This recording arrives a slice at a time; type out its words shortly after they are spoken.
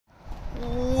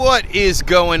What is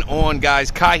going on,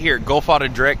 guys? Kai here at Gulf Auto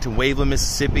Direct in Waveland,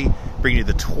 Mississippi, bringing you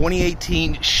the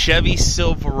 2018 Chevy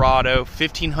Silverado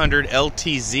 1500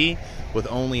 LTZ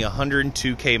with only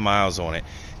 102K miles on it.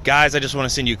 Guys, I just want to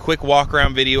send you a quick walk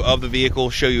around video of the vehicle,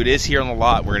 show you it is here on the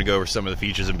lot. We're going to go over some of the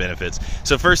features and benefits.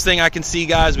 So first thing I can see,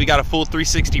 guys, we got a full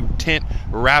 360 tint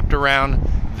wrapped around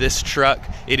this truck.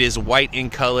 It is white in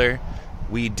color.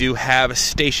 We do have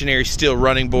stationary steel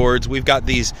running boards. We've got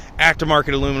these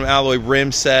aftermarket aluminum alloy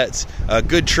rim sets.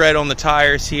 Good tread on the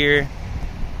tires here.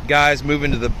 Guys,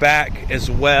 moving to the back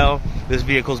as well. This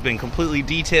vehicle's been completely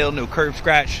detailed, no curb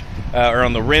scratch or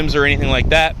on the rims or anything like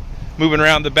that. Moving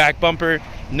around the back bumper,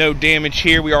 no damage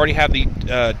here. We already have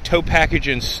the tow package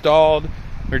installed.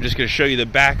 We're just gonna show you the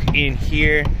back in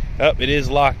here. Oh, it is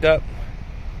locked up.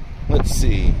 Let's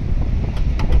see.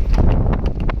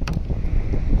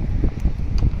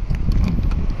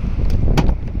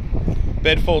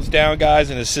 Bed folds down,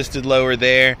 guys, and assisted lower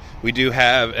there. We do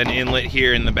have an inlet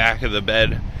here in the back of the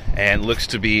bed and looks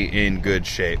to be in good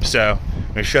shape. So I'm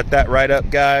gonna shut that right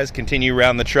up, guys. Continue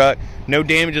around the truck. No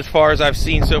damage as far as I've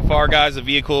seen so far, guys. The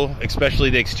vehicle, especially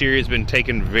the exterior, has been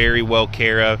taken very well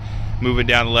care of. Moving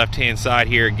down the left-hand side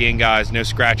here, again, guys, no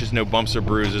scratches, no bumps or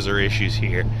bruises or issues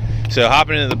here. So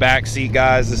hopping into the back seat,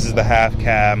 guys, this is the half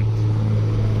cab.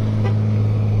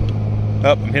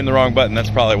 Oh, I'm hitting the wrong button. That's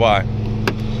probably why.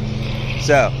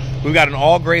 So we've got an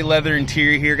all gray leather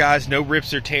interior here, guys. No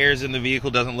rips or tears in the vehicle.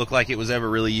 Doesn't look like it was ever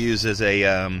really used as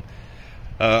a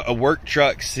work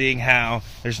truck, seeing how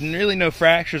there's really no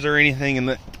fractures or anything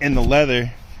in the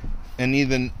leather. And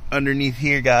even underneath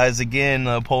here, guys, again,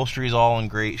 the upholstery is all in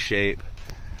great shape.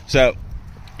 So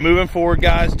moving forward,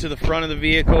 guys, to the front of the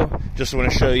vehicle, just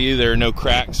want to show you there are no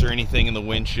cracks or anything in the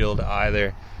windshield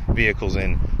either. Vehicle's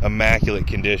in immaculate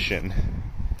condition.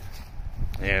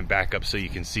 And back up so you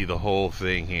can see the whole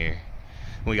thing here.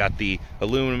 We got the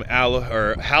aluminum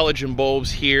halogen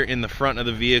bulbs here in the front of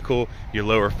the vehicle. Your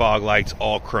lower fog lights,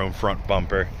 all chrome front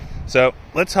bumper. So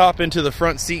let's hop into the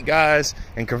front seat, guys,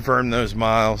 and confirm those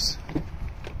miles.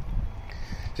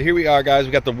 So here we are, guys.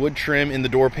 We got the wood trim in the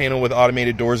door panel with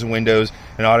automated doors and windows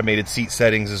and automated seat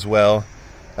settings as well.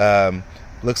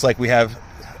 Looks like we have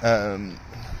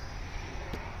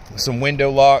some window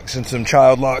locks and some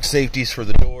child lock safeties for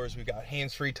the doors. We've got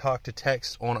hands-free talk to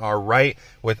text on our right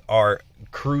with our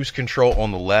cruise control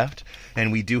on the left,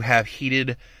 and we do have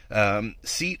heated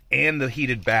seat and the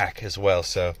heated back as well.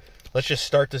 So let's just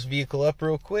start this vehicle up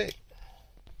real quick.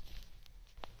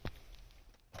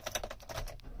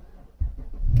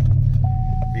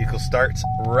 Vehicle starts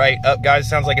right up, guys.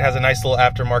 Sounds like it has a nice little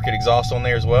aftermarket exhaust on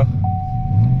there as well.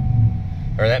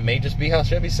 Or that may just be how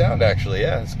Chevys sound, actually.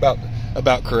 Yeah, it's about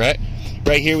correct.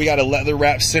 Right here we got a leather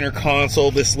wrapped center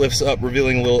console. This lifts up,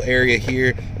 revealing a little area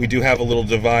here. We do have a little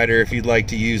divider. If you'd like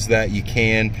to use that, you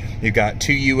can. You've got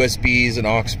two USBs, an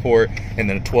aux port, and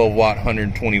then a 12-watt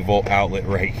 120-volt outlet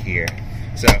right here.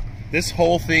 So this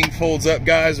whole thing folds up,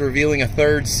 guys, revealing a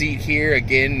third seat here.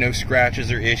 Again, no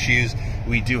scratches or issues.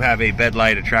 We do have a bed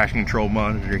light, a traction control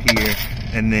monitor here,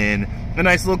 and then a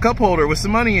nice little cup holder with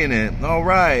some money in it. All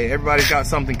right, everybody's got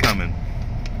something coming.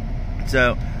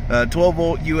 So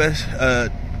 12-volt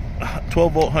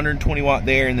 12-volt 120 watt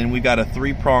there, and then we've got a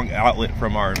 3-prong outlet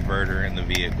from our inverter in the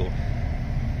vehicle.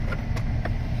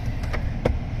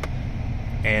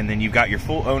 And then you've got your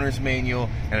full owner's manual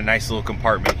and a nice little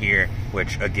compartment here,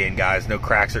 which again, guys, no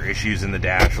cracks or issues in the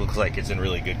dash. Looks like it's in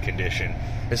really good condition.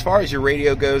 As far as your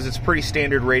radio goes, it's pretty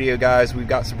standard radio, guys. We've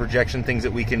got some projection things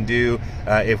that we can do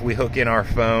if we hook in our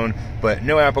phone, but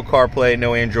no Apple CarPlay,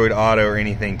 no Android Auto or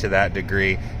anything to that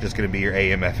degree. Just gonna be your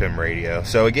AM FM radio.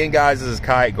 So again, guys, this is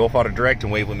Kai at Gulf Auto Direct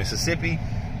in Waveland, Mississippi,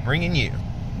 bringing you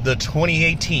the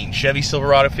 2018 Chevy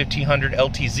Silverado 1500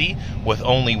 LTZ with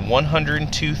only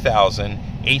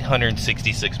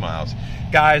 102,866 miles.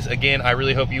 Guys, again, I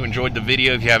really hope you enjoyed the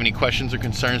video. If you have any questions or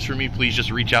concerns for me, please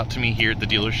just reach out to me here at the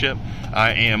dealership.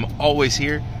 I am always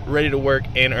here, ready to work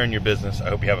and earn your business. I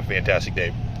hope you have a fantastic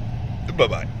day.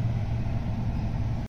 Bye-bye.